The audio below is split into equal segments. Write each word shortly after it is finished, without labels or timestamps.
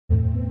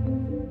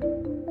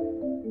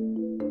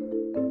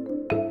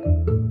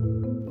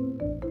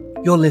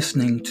You're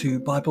listening to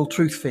Bible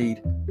Truth Feed,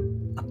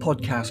 a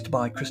podcast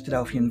by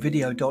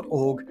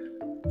Christadelphianvideo.org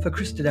for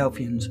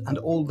Christadelphians and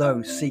all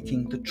those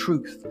seeking the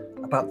truth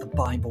about the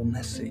Bible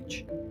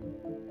message.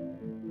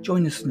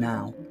 Join us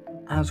now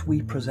as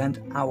we present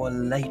our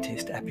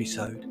latest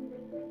episode.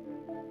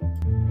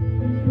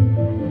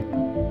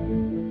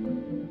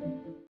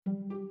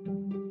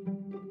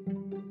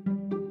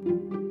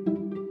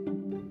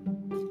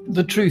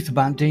 The truth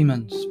about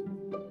demons.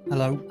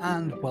 Hello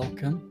and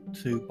welcome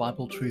to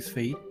Bible Truth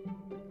Feed,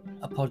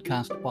 a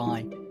podcast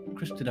by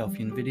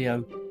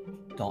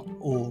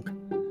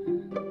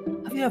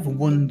Christadelphianvideo.org. Have you ever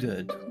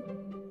wondered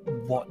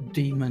what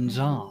demons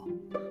are?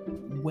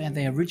 Where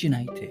they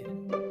originated?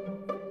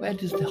 Where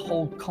does the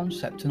whole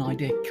concept and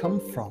idea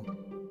come from?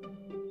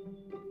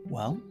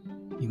 Well,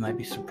 you may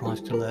be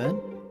surprised to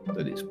learn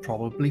that it's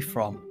probably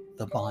from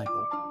the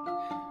Bible.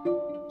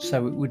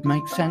 So it would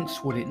make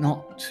sense, would it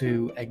not,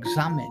 to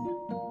examine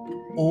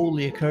all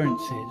the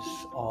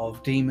occurrences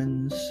of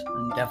demons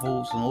and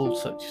devils and all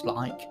such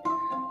like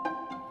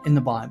in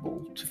the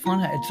Bible to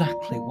find out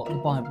exactly what the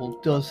Bible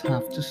does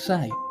have to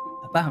say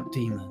about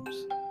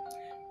demons.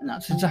 And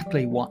that's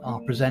exactly what our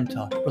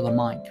presenter, Brother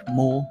Mike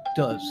Moore,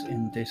 does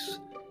in this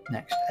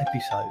next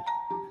episode.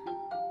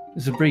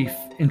 There's a brief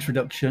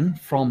introduction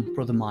from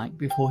Brother Mike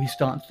before he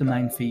starts the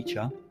main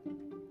feature.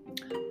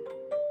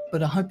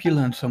 But I hope you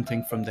learned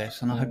something from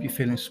this, and I hope you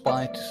feel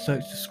inspired to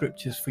search the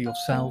scriptures for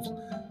yourselves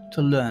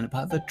to learn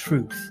about the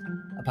truth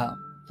about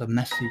the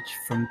message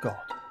from God.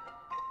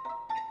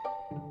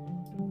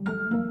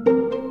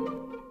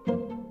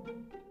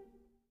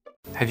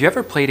 Have you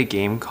ever played a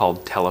game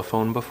called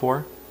Telephone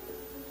before?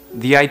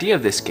 The idea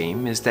of this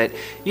game is that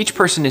each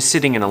person is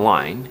sitting in a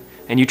line,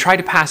 and you try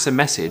to pass a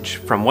message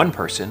from one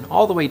person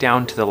all the way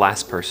down to the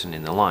last person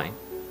in the line.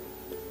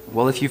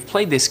 Well, if you've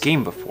played this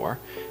game before,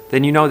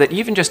 then you know that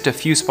even just a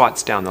few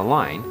spots down the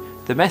line,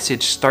 the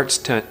message starts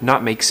to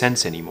not make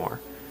sense anymore.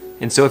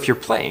 And so if you're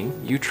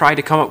playing, you try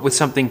to come up with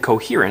something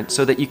coherent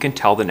so that you can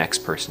tell the next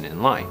person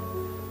in line.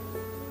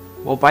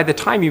 Well, by the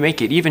time you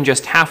make it even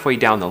just halfway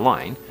down the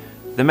line,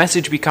 the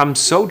message becomes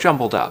so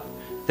jumbled up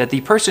that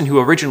the person who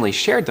originally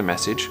shared the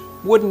message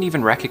wouldn't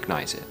even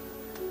recognize it.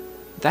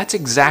 That's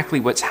exactly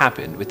what's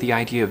happened with the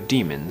idea of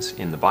demons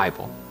in the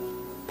Bible.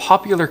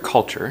 Popular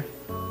culture,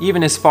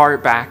 even as far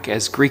back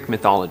as Greek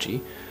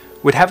mythology,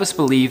 would have us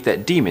believe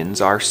that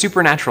demons are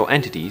supernatural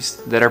entities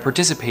that are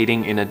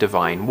participating in a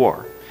divine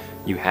war.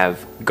 You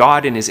have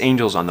God and his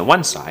angels on the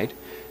one side,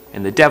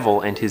 and the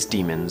devil and his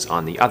demons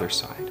on the other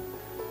side.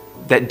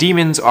 That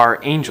demons are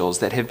angels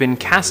that have been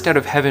cast out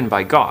of heaven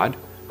by God,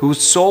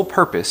 whose sole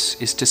purpose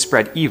is to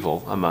spread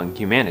evil among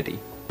humanity.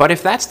 But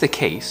if that's the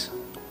case,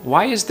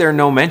 why is there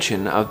no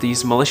mention of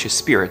these malicious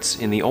spirits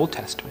in the Old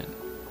Testament?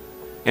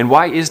 And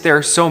why is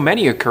there so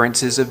many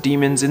occurrences of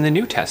demons in the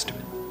New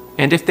Testament?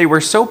 And if they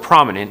were so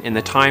prominent in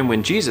the time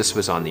when Jesus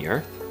was on the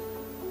earth,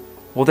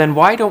 well then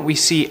why don't we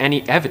see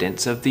any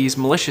evidence of these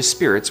malicious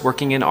spirits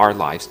working in our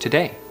lives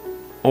today?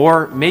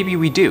 Or maybe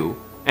we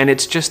do, and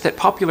it's just that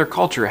popular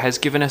culture has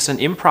given us an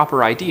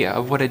improper idea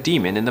of what a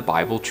demon in the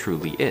Bible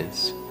truly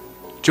is.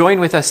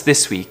 Join with us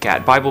this week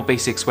at Bible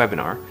Basics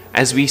webinar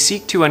as we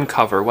seek to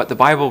uncover what the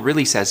Bible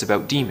really says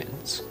about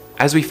demons,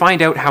 as we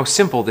find out how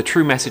simple the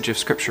true message of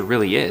Scripture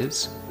really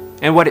is,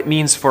 and what it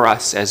means for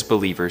us as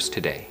believers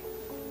today.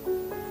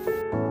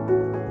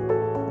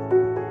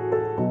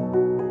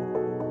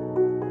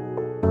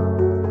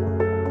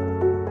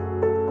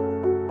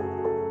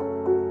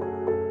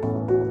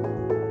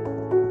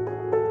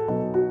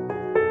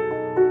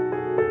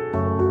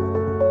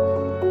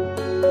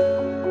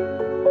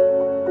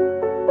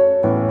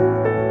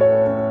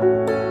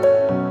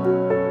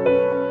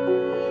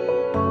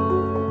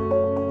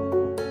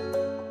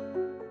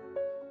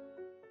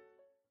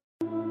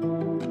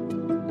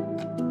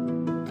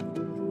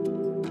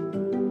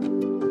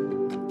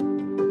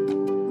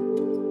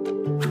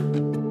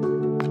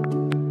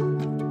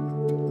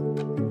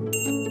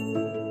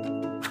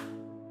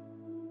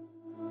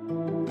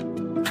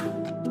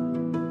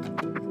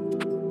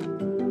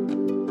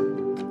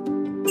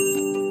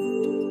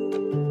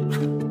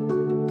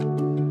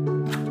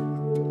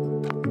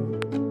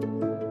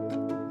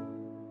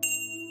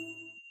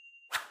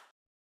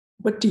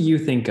 What do you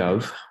think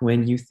of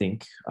when you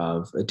think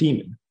of a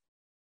demon?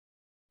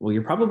 Well,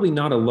 you're probably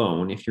not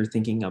alone if you're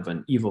thinking of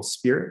an evil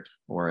spirit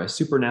or a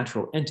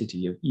supernatural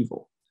entity of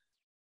evil.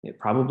 It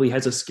probably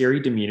has a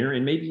scary demeanor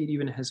and maybe it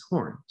even has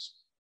horns.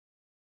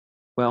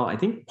 Well, I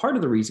think part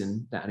of the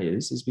reason that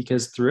is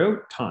because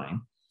throughout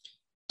time,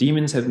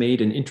 demons have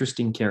made an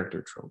interesting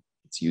character trope.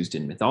 It's used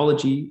in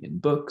mythology, in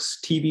books,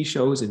 TV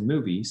shows, and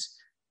movies,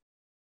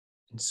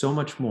 and so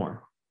much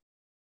more.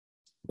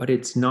 But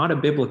it's not a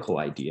biblical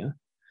idea,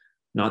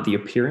 not the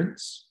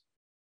appearance,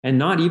 and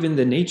not even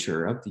the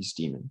nature of these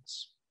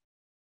demons.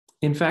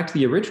 In fact,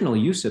 the original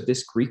use of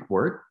this Greek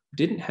word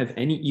didn't have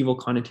any evil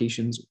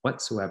connotations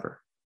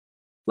whatsoever.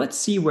 Let's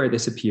see where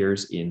this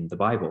appears in the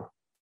Bible.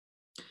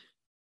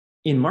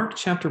 In Mark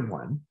chapter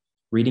 1,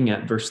 reading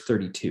at verse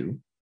 32,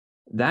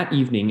 that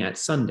evening at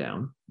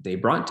sundown, They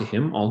brought to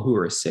him all who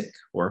were sick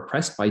or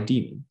oppressed by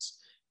demons,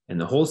 and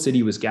the whole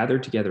city was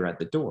gathered together at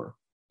the door.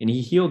 And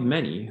he healed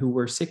many who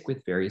were sick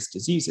with various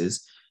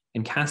diseases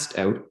and cast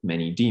out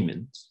many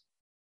demons.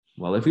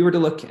 Well, if we were to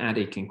look at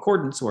a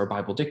concordance or a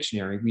Bible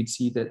dictionary, we'd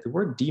see that the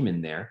word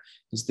demon there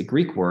is the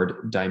Greek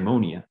word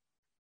daimonia.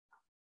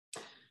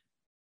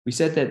 We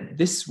said that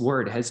this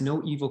word has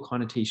no evil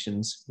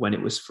connotations when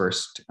it was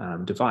first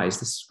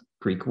devised, this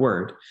Greek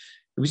word.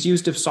 It was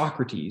used of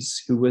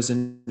Socrates, who was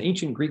an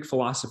ancient Greek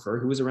philosopher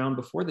who was around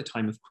before the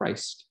time of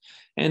Christ.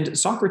 And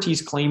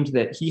Socrates claimed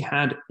that he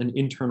had an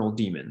internal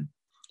demon.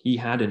 He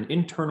had an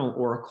internal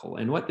oracle.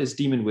 And what this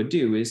demon would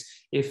do is,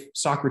 if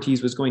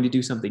Socrates was going to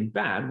do something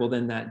bad, well,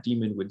 then that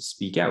demon would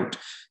speak out.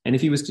 And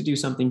if he was to do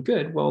something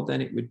good, well,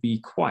 then it would be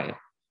quiet.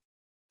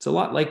 It's a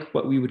lot like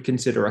what we would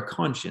consider a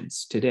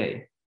conscience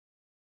today.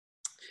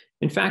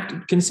 In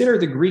fact, consider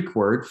the Greek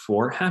word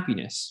for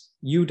happiness,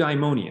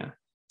 eudaimonia.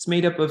 It's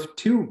made up of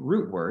two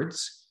root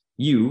words,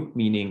 eu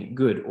meaning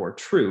good or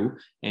true,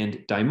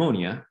 and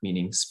daimonia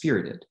meaning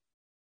spirited.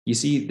 You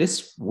see,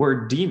 this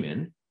word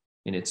demon,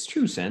 in its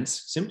true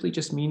sense, simply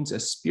just means a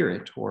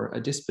spirit or a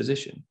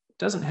disposition. It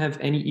doesn't have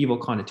any evil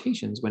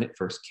connotations when it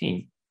first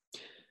came.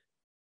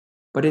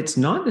 But it's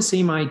not the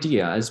same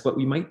idea as what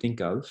we might think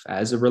of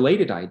as a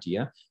related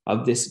idea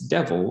of this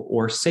devil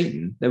or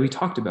Satan that we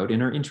talked about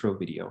in our intro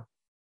video.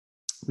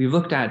 We've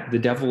looked at the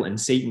devil and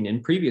Satan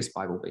in previous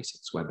Bible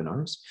Basics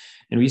webinars,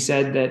 and we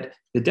said that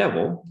the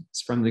devil,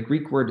 it's from the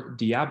Greek word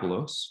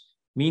diabolos,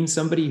 means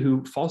somebody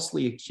who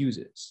falsely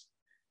accuses.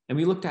 And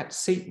we looked at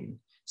Satan.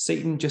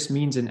 Satan just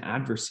means an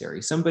adversary,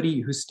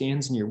 somebody who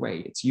stands in your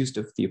way. It's used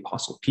of the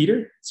Apostle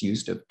Peter, it's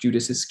used of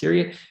Judas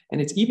Iscariot,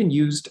 and it's even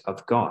used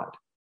of God.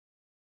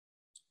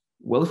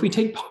 Well, if we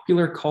take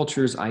popular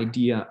culture's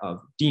idea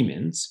of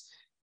demons,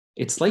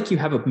 it's like you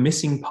have a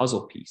missing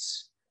puzzle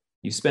piece.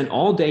 You spent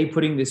all day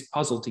putting this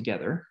puzzle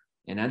together,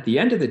 and at the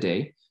end of the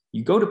day,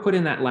 you go to put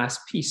in that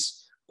last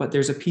piece, but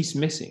there's a piece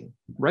missing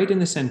right in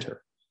the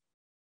center.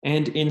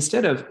 And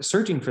instead of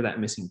searching for that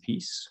missing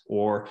piece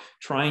or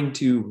trying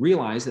to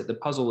realize that the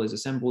puzzle is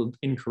assembled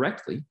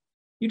incorrectly,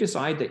 you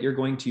decide that you're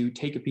going to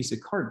take a piece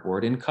of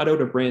cardboard and cut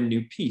out a brand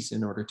new piece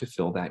in order to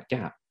fill that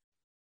gap.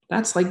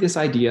 That's like this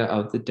idea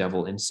of the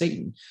devil and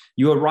Satan.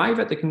 You arrive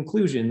at the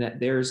conclusion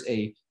that there's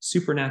a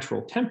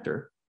supernatural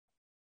tempter,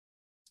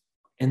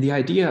 and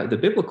the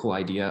biblical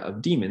idea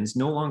of demons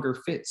no longer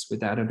fits with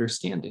that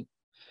understanding.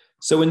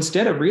 So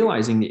instead of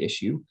realizing the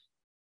issue,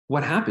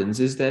 what happens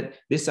is that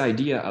this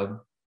idea of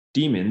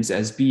demons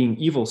as being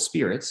evil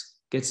spirits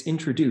gets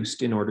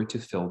introduced in order to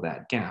fill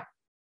that gap.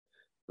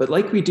 But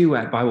like we do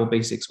at Bible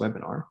Basics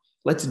webinar,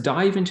 let's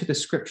dive into the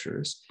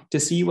scriptures to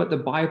see what the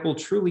Bible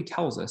truly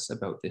tells us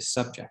about this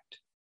subject.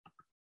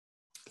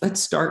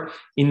 Let's start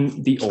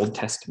in the Old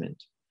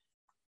Testament.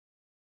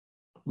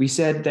 We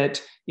said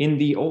that in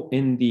the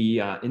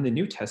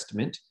New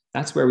Testament,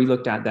 that's where we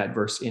looked at that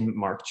verse in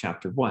Mark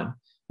chapter 1.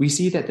 We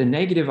see that the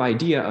negative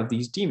idea of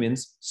these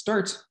demons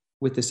starts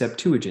with the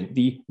Septuagint,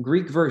 the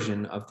Greek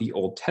version of the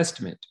Old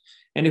Testament.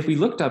 And if we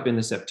looked up in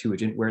the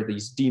Septuagint where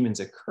these demons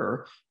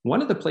occur,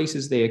 one of the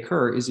places they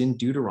occur is in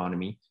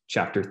Deuteronomy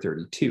chapter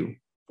 32.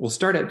 We'll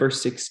start at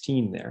verse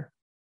 16 there.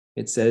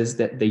 It says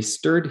that they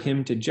stirred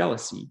him to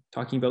jealousy,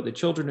 talking about the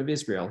children of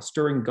Israel,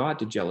 stirring God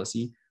to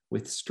jealousy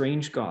with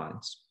strange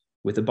gods.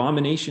 With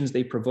abominations,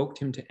 they provoked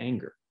him to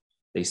anger.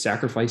 They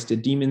sacrificed to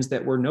demons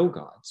that were no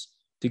gods,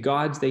 to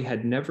gods they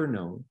had never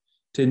known,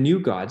 to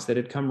new gods that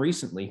had come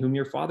recently, whom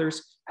your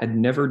fathers had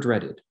never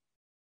dreaded.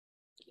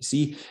 You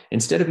see,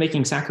 instead of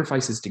making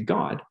sacrifices to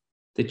God,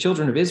 the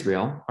children of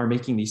Israel are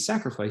making these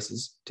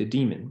sacrifices to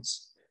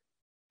demons.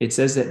 It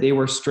says that they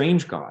were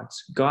strange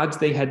gods, gods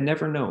they had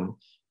never known,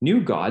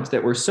 new gods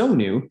that were so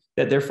new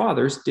that their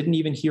fathers didn't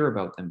even hear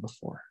about them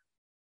before.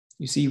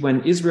 You see,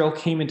 when Israel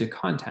came into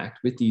contact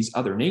with these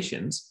other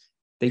nations,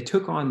 they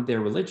took on their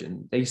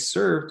religion. They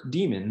served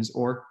demons,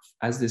 or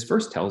as this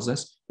verse tells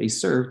us, they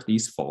served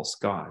these false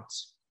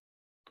gods.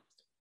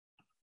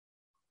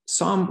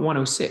 Psalm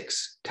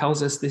 106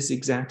 tells us this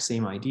exact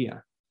same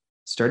idea.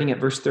 Starting at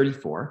verse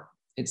 34,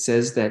 it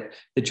says that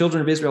the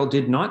children of Israel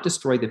did not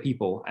destroy the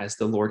people as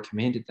the Lord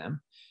commanded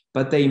them,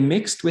 but they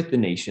mixed with the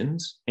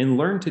nations and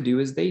learned to do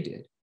as they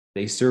did.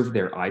 They served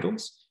their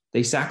idols.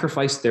 They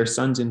sacrificed their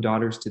sons and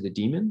daughters to the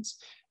demons.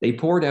 They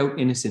poured out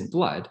innocent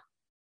blood.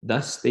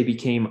 Thus they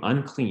became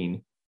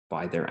unclean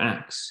by their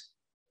acts.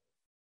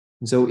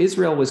 And so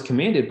Israel was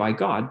commanded by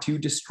God to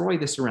destroy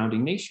the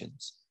surrounding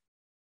nations.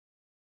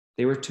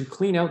 They were to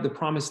clean out the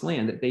promised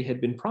land that they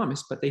had been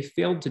promised, but they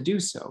failed to do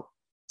so.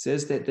 It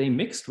says that they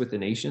mixed with the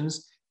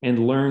nations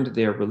and learned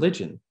their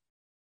religion.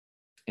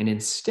 And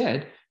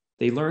instead,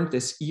 they learned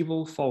this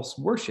evil false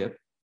worship.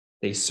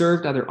 They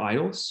served other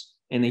idols,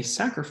 and they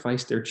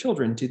sacrificed their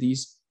children to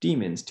these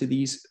demons, to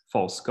these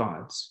false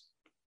gods.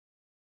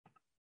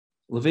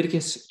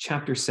 Leviticus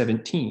chapter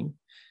 17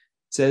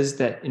 says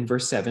that in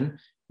verse 7,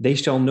 they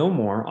shall no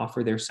more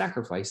offer their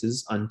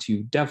sacrifices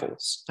unto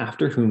devils,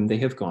 after whom they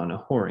have gone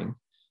a-whoring.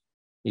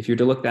 If you're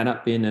to look that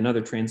up in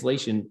another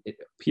translation, it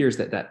appears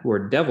that that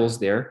word devils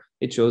there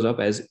it shows up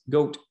as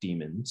goat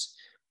demons.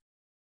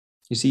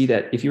 You see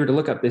that if you were to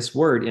look up this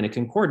word in a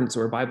concordance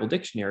or a Bible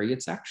dictionary,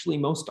 it's actually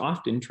most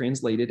often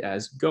translated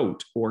as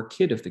goat or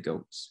kid of the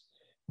goats.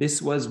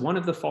 This was one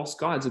of the false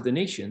gods of the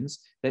nations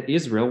that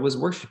Israel was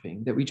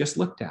worshiping that we just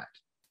looked at.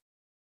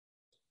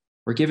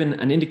 We're given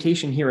an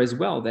indication here as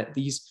well that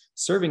these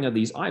serving of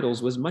these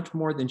idols was much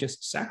more than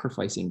just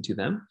sacrificing to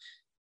them.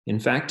 In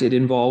fact, it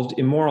involved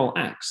immoral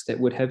acts that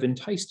would have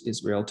enticed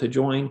Israel to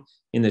join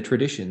in the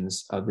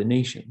traditions of the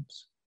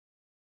nations.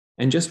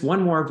 And just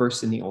one more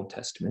verse in the Old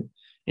Testament,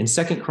 in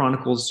 2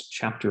 Chronicles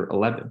chapter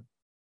 11,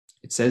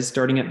 it says,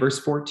 starting at verse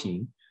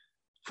 14,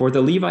 "For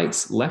the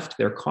Levites left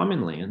their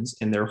common lands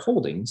and their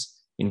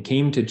holdings and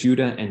came to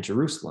Judah and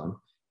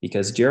Jerusalem,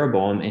 because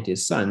Jeroboam and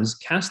his sons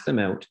cast them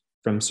out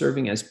from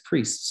serving as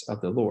priests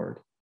of the Lord.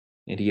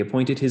 And he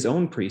appointed his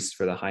own priests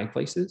for the high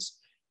places,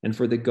 and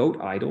for the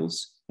goat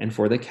idols, and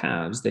for the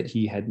calves that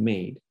he had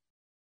made."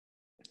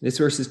 This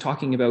verse is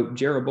talking about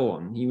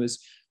Jeroboam. He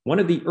was one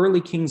of the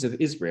early kings of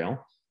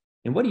Israel.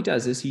 And what he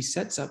does is he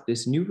sets up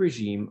this new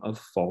regime of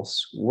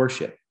false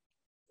worship.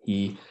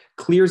 He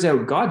clears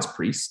out God's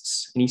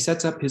priests, and he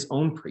sets up his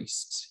own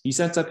priests. He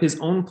sets up his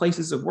own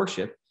places of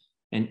worship,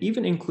 and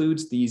even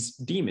includes these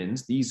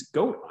demons, these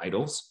goat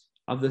idols,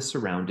 of the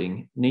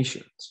surrounding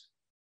nations.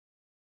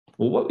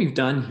 Well, what we've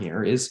done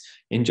here is,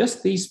 in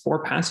just these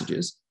 4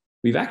 passages,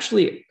 we've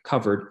actually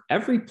covered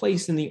every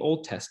place in the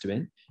Old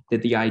Testament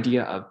that the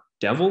idea of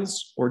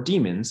devils or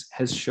demons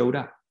has showed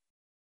up.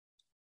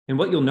 And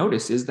what you'll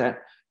notice is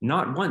that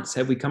not once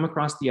have we come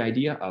across the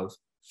idea of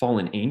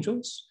fallen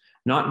angels.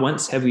 Not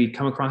once have we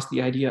come across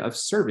the idea of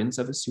servants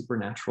of a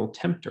supernatural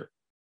tempter.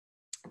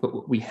 But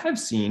what we have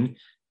seen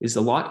is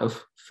a lot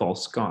of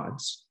false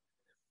gods.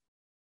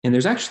 And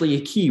there's actually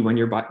a key when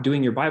you're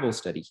doing your Bible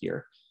study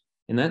here,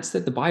 and that's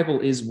that the Bible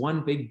is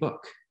one big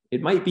book.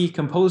 It might be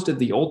composed of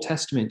the Old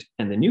Testament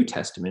and the New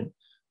Testament,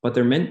 but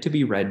they're meant to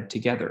be read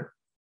together.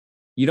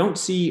 You don't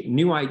see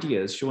new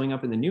ideas showing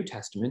up in the New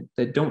Testament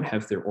that don't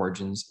have their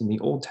origins in the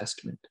Old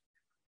Testament.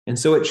 And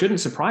so it shouldn't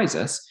surprise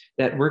us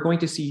that we're going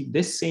to see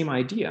this same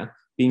idea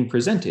being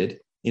presented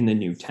in the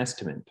New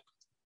Testament.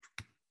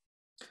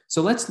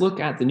 So let's look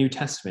at the New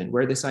Testament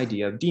where this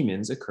idea of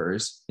demons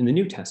occurs in the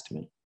New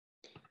Testament.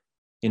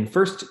 In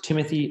 1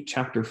 Timothy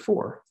chapter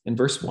 4 and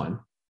verse 1,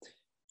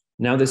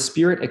 "Now the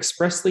Spirit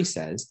expressly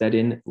says that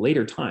in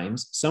later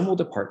times some will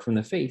depart from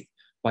the faith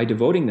by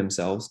devoting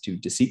themselves to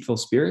deceitful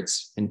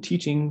spirits and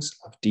teachings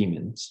of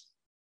demons."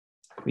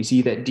 We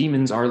see that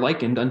demons are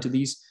likened unto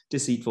these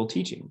deceitful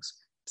teachings.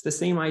 It's the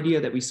same idea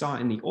that we saw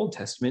in the Old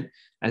Testament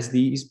as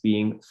these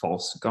being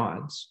false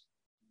gods.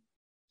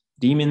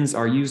 Demons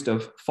are used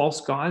of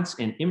false gods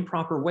and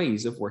improper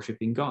ways of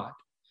worshiping God.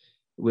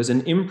 It was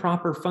an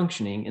improper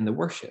functioning in the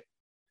worship.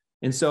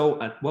 And so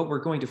what we're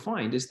going to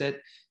find is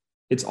that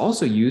it's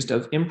also used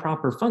of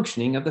improper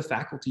functioning of the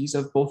faculties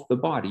of both the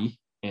body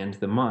and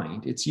the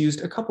mind. It's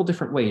used a couple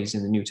different ways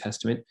in the New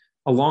Testament,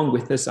 along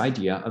with this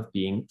idea of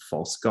being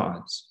false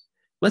gods.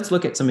 Let's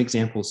look at some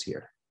examples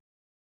here.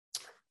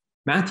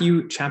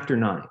 Matthew chapter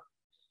 9,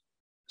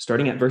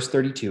 starting at verse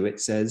 32,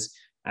 it says,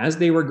 "As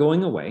they were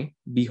going away,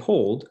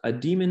 behold, a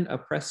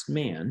demon-oppressed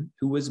man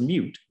who was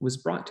mute was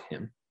brought to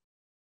him.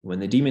 When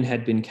the demon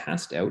had been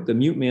cast out, the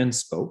mute man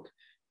spoke,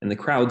 and the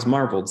crowds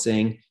marveled,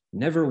 saying,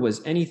 'Never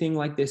was anything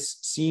like this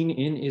seen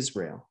in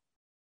Israel.'"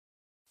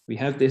 We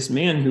have this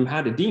man who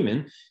had a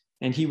demon,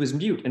 and he was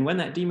mute. And when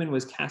that demon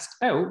was cast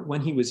out,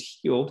 when he was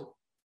healed,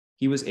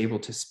 he was able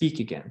to speak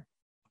again.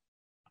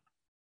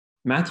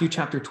 Matthew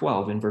chapter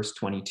 12 and verse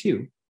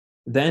 22,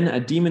 "Then a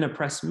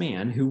demon-oppressed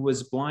man who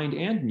was blind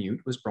and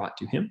mute was brought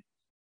to him,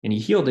 and he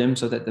healed him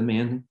so that the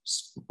man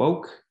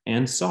spoke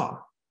and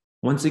saw."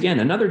 Once again,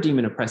 another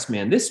demon-oppressed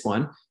man. This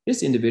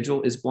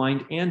individual is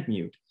blind and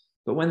mute.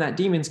 But when that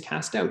demon's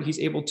cast out, he's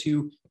able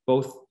to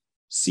both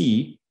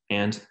see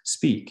and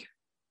speak.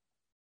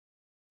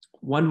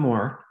 One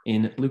more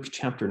in Luke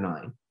chapter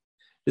 9.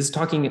 This is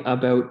talking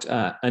about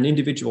an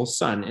individual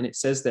son, and it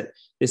says that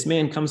this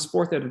man comes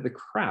forth out of the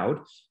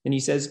crowd, and he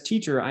says,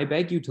 "Teacher, I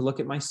beg you to look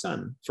at my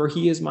son, for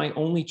he is my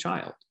only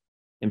child.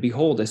 And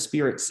behold, a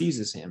spirit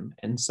seizes him,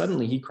 and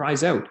suddenly he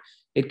cries out.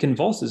 It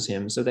convulses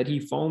him so that he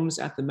foams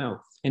at the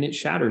mouth, and it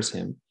shatters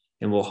him,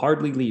 and will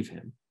hardly leave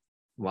him.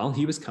 While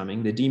he was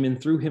coming, the demon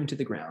threw him to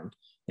the ground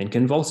and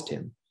convulsed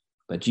him.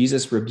 But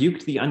Jesus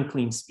rebuked the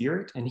unclean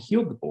spirit and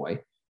healed the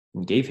boy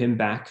and gave him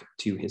back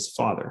to his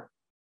father."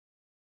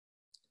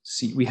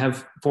 See, we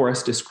have for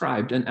us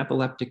described an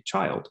epileptic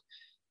child.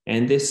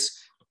 And this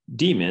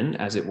demon,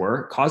 as it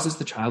were, causes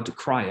the child to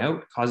cry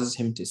out, causes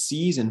him to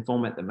seize and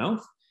foam at the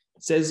mouth.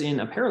 It says in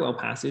a parallel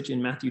passage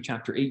in Matthew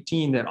chapter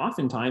 18 that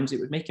oftentimes it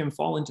would make him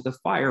fall into the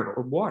fire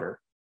or water.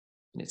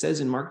 And it says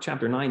in Mark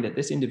chapter 9 that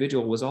this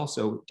individual was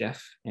also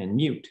deaf and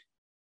mute.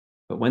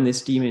 But when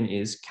this demon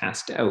is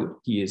cast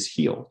out, he is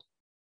healed.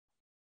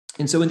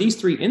 And so in these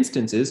 3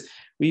 instances,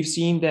 we've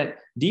seen that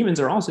demons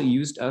are also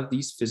used of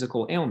these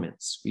physical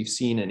ailments. We've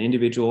seen an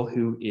individual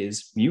who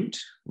is mute,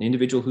 an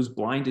individual who's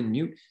blind and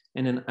mute,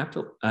 and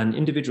an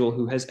individual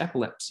who has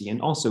epilepsy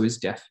and also is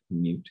deaf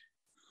and mute.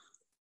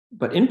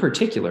 But in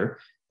particular,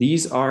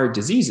 these are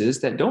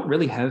diseases that don't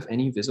really have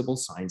any visible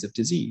signs of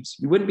disease.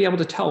 You wouldn't be able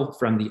to tell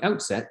from the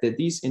outset that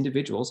these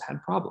individuals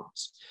had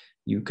problems.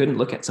 You couldn't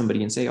look at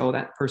somebody and say, oh,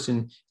 that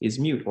person is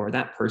mute or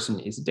that person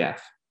is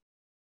deaf.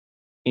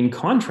 In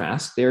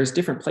contrast, there's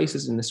different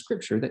places in the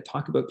scripture that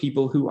talk about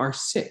people who are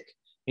sick,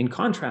 in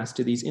contrast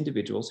to these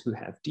individuals who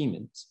have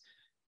demons.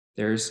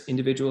 There's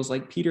individuals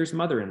like Peter's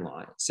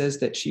mother-in-law. It says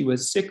that she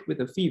was sick with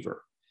a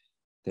fever.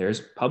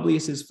 There's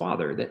Publius's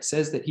father that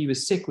says that he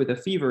was sick with a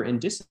fever and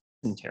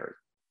dysentery.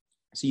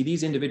 See,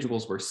 these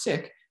individuals were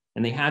sick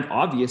and they had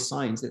obvious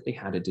signs that they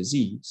had a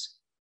disease.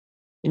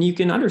 And you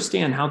can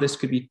understand how this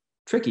could be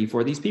tricky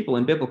for these people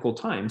in biblical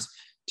times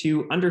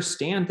to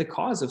understand the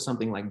cause of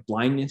something like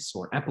blindness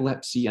or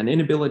epilepsy, an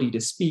inability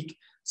to speak,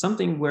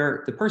 something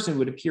where the person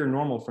would appear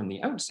normal from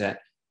the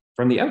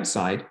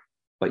outside,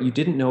 but you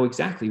didn't know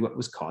exactly what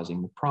was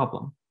causing the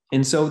problem.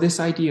 And so this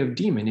idea of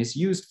demon is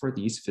used for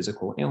these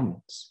physical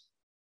ailments.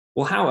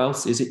 Well, how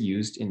else is it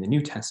used in the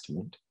New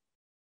Testament?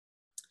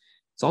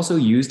 It's also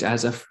used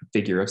as a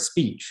figure of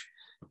speech.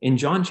 In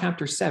John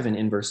chapter 7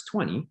 in verse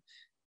 20,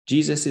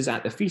 Jesus is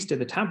at the Feast of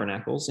the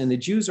Tabernacles and the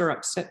Jews are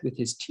upset with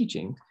his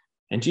teaching.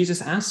 And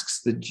Jesus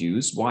asks the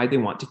Jews why they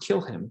want to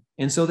kill him.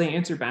 And so they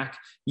answer back,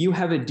 "You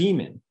have a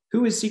demon.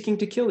 Who is seeking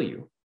to kill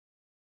you?"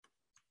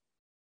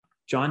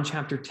 John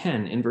chapter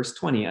 10 in verse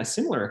 20, a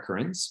similar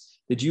occurrence.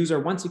 The Jews are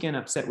once again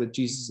upset with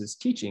Jesus'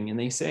 teaching and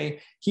they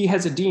say, "He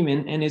has a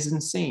demon and is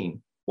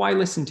insane. Why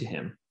listen to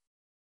him?"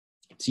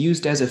 It's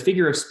used as a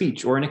figure of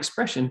speech or an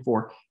expression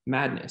for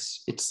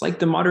madness. It's like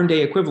the modern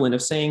day equivalent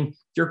of saying,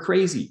 "You're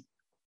crazy."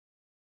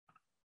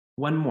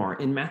 One more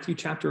in Matthew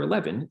chapter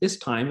 11, this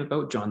time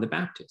about John the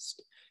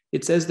Baptist.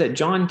 It says that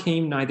John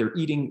came neither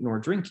eating nor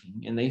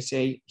drinking, and they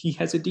say, "He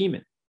has a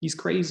demon. He's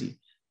crazy."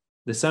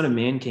 The Son of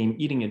Man came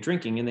eating and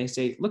drinking, and they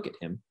say, "Look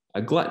at him,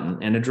 a glutton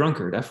and a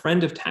drunkard, a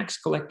friend of tax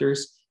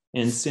collectors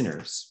and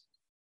sinners."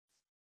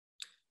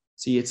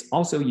 See, it's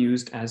also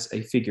used as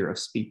a figure of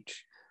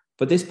speech.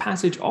 But this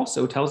passage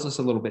also tells us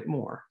a little bit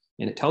more,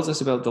 and it tells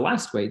us about the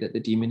last way that the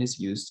demon is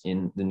used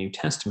in the New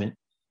Testament.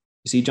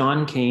 You see,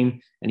 John came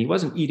and he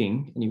wasn't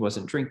eating and he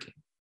wasn't drinking.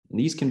 And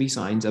these can be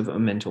signs of a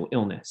mental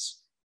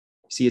illness.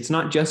 See, it's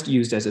not just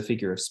used as a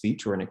figure of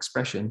speech or an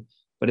expression,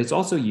 but it's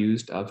also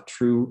used of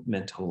true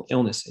mental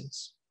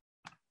illnesses.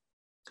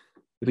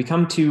 If we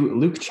come to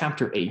Luke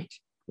chapter 8,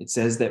 it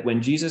says that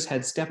when Jesus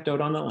had stepped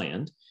out on the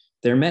land,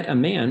 there met a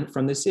man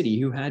from the city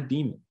who had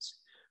demons.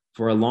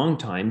 For a long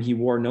time he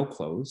wore no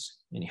clothes,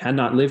 and he had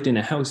not lived in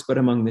a house but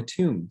among the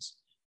tombs.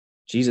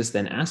 Jesus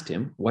then asked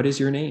him, "What is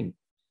your name?"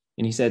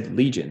 And he said,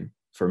 "Legion,"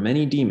 for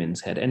many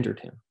demons had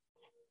entered him.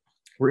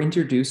 We're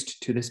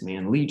introduced to this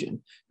man,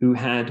 Legion, who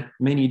had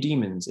many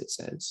demons, it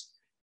says.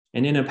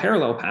 And in a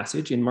parallel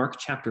passage in Mark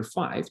chapter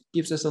 5,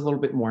 gives us a little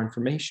bit more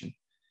information.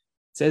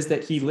 It says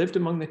that he lived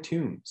among the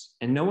tombs,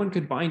 and no one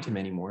could bind him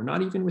anymore,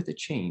 not even with a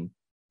chain,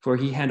 for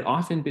he had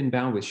often been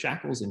bound with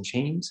shackles and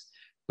chains,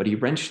 but he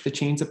wrenched the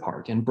chains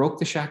apart and broke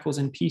the shackles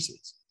in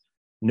pieces.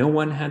 No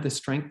one had the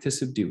strength to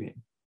subdue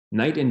him.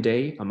 Night and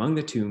day, among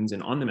the tombs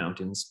and on the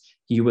mountains,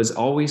 he was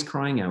always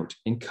crying out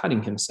and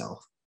cutting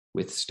himself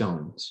with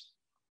stones.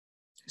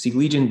 See,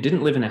 Legion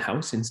didn't live in a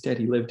house. Instead,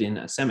 he lived in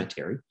a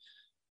cemetery.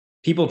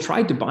 People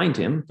tried to bind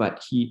him,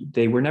 but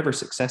they were never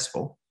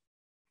successful.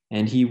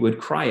 And he would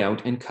cry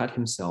out and cut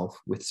himself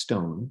with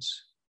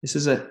stones. This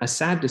is a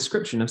sad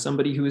description of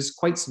somebody who is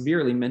quite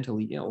severely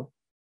mentally ill.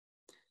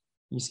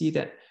 You see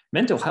that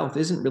mental health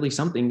isn't really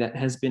something that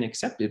has been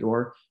accepted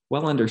or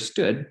well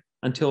understood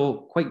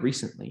until quite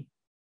recently.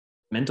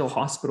 Mental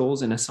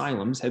hospitals and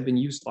asylums have been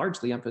used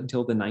largely up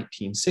until the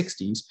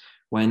 1960s,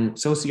 when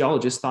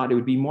sociologists thought it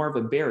would be more of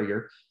a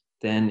barrier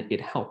than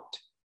it helped.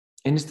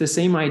 And it's the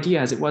same idea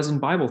as it was in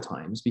Bible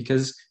times,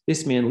 because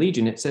this man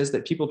Legion, it says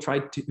that people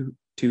tried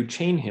to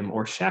chain him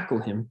or shackle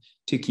him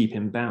to keep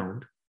him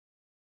bound.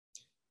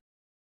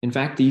 In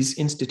fact, these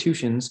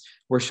institutions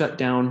were shut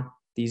down.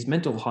 These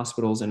mental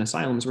hospitals and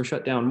asylums were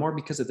shut down more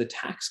because of the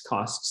tax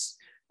costs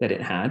that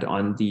it had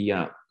on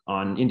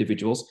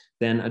individuals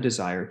than a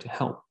desire to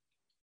help.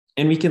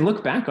 And we can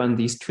look back on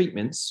these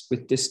treatments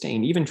with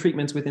disdain, even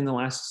treatments within the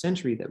last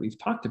century that we've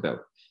talked about.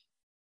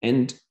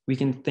 And we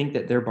can think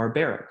that they're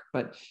barbaric,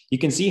 but you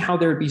can see how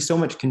there would be so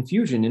much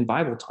confusion in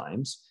Bible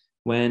times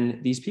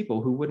when these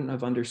people who wouldn't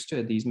have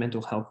understood these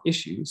mental health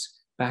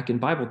issues back in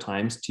Bible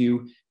times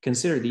to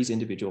consider these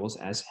individuals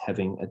as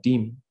having a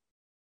demon.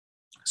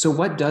 So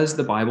what does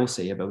the Bible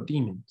say about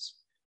demons?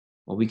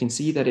 Well, we can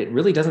see that it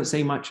really doesn't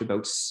say much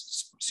about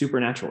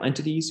supernatural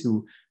entities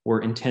who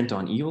were intent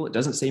on evil. It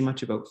doesn't say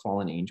much about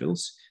fallen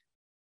angels.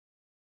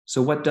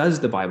 So what does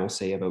the Bible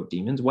say about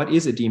demons? What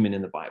is a demon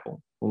in the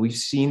Bible? Well, we've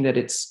seen that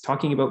it's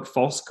talking about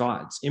false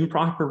gods,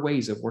 improper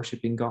ways of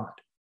worshiping God.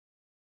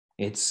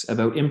 It's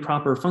about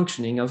improper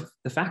functioning of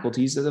the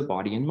faculties of the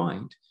body and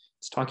mind.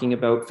 It's talking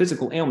about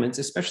physical ailments,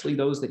 especially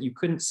those that you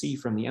couldn't see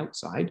from the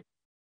outside.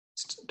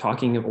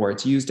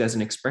 It's used as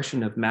an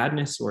expression of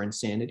madness or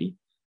insanity.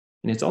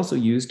 And it's also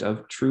used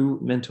of true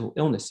mental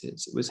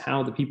illnesses. It was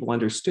how the people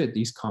understood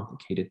these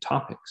complicated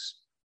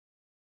topics.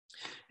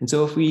 And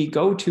so if we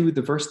go to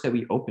the verse that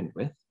we opened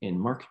with in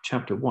Mark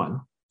chapter 1,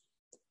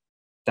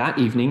 that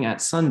evening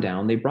at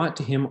sundown, they brought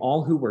to him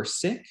all who were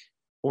sick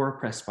or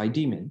oppressed by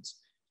demons.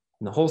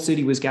 And the whole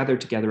city was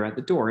gathered together at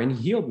the door, and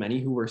he healed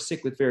many who were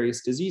sick with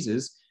various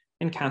diseases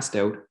and cast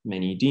out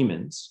many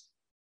demons.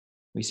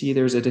 We see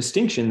there's a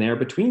distinction there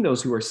between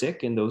those who are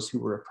sick and those who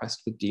were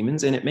oppressed with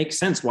demons, and it makes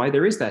sense why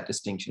there is that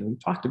distinction.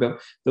 We've talked about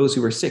those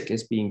who were sick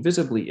as being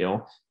visibly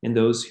ill and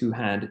those who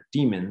had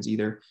demons,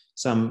 either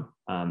some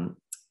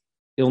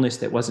illness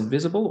that wasn't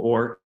visible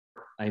or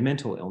a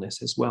mental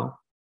illness as well.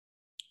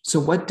 So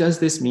what does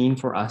this mean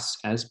for us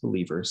as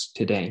believers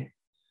today?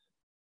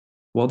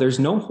 Well, there's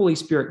no Holy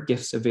Spirit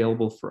gifts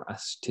available for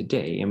us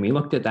today, and we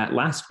looked at that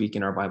last week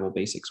in our Bible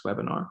Basics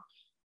webinar.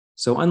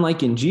 So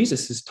unlike in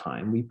Jesus's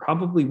time, we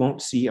probably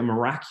won't see a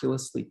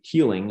miraculously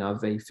healing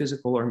of a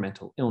physical or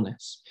mental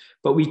illness,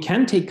 but we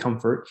can take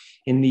comfort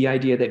in the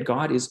idea that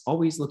God is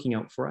always looking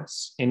out for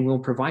us and will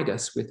provide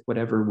us with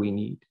whatever we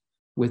need,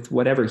 with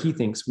whatever he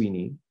thinks we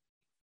need.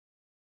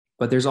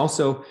 But there's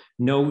also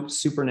no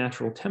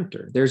supernatural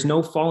tempter. There's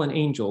no fallen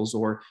angels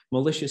or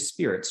malicious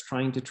spirits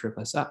trying to trip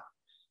us up.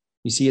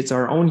 You see, it's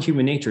our own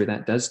human nature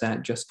that does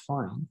that just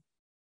fine.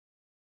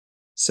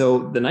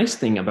 So the nice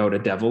thing about a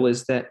devil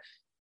is that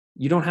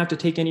you don't have to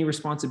take any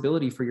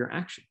responsibility for your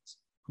actions,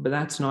 but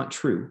that's not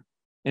true.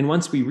 And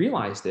once we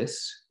realize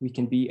this, we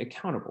can be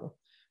accountable.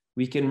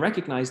 We can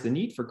recognize the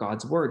need for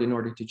God's word in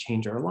order to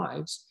change our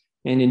lives.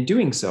 And in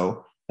doing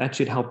so, that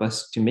should help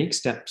us to make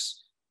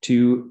steps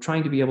to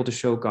trying to be able to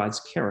show God's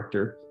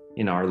character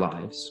in our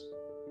lives.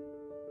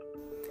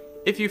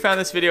 If you found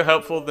this video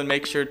helpful, then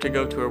make sure to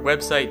go to our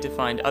website to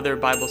find other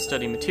Bible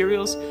study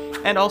materials,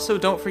 and also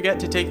don't forget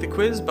to take the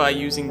quiz by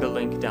using the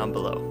link down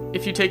below.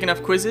 If you take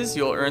enough quizzes,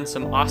 you'll earn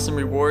some awesome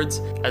rewards,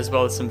 as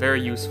well as some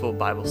very useful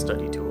Bible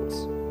study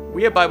tools.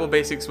 We at Bible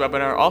Basics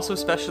Webinar also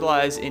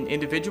specialize in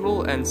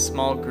individual and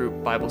small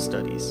group Bible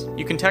studies.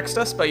 You can text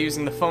us by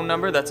using the phone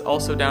number that's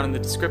also down in the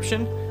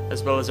description,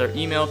 as well as our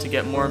email to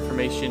get more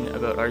information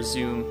about our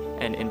Zoom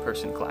and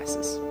in-person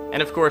classes.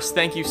 And of course,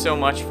 thank you so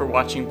much for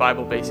watching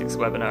Bible Basics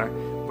Webinar,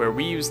 where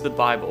we use the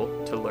Bible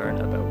to learn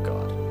about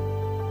God.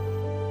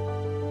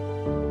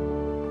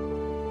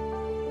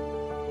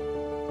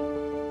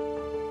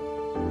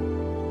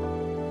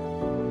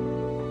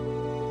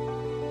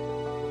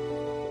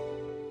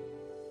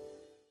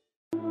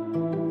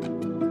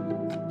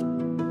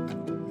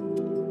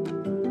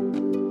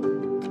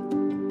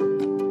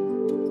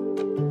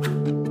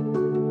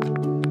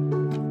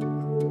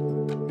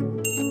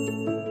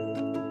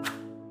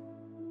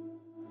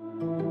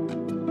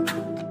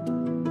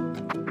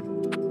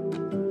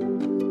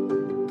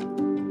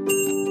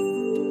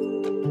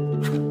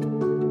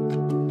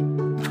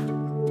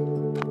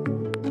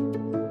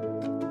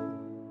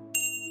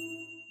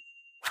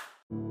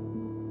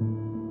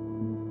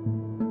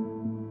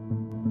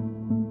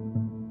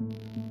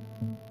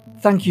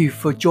 Thank you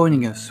for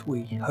joining us.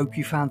 We hope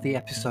you found the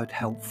episode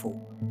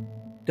helpful.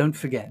 Don't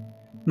forget,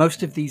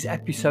 most of these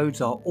episodes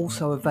are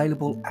also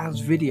available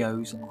as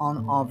videos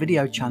on our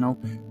video channel,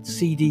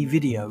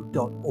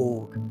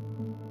 cdvideo.org.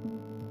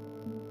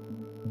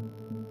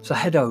 So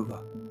head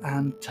over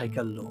and take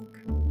a look.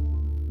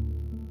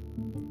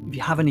 If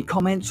you have any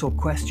comments or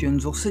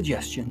questions or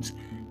suggestions,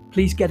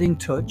 please get in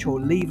touch or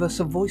leave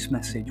us a voice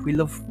message. We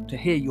love to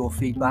hear your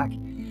feedback.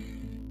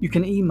 You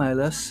can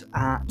email us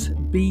at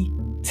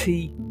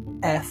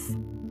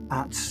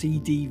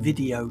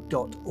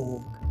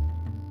btf@cdvideo.org.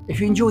 If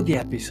you enjoyed the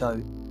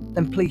episode,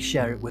 then please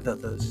share it with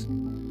others.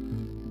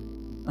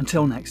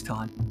 Until next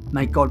time,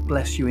 may God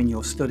bless you in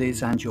your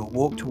studies and your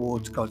walk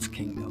towards God's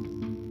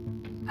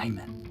kingdom.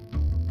 Amen.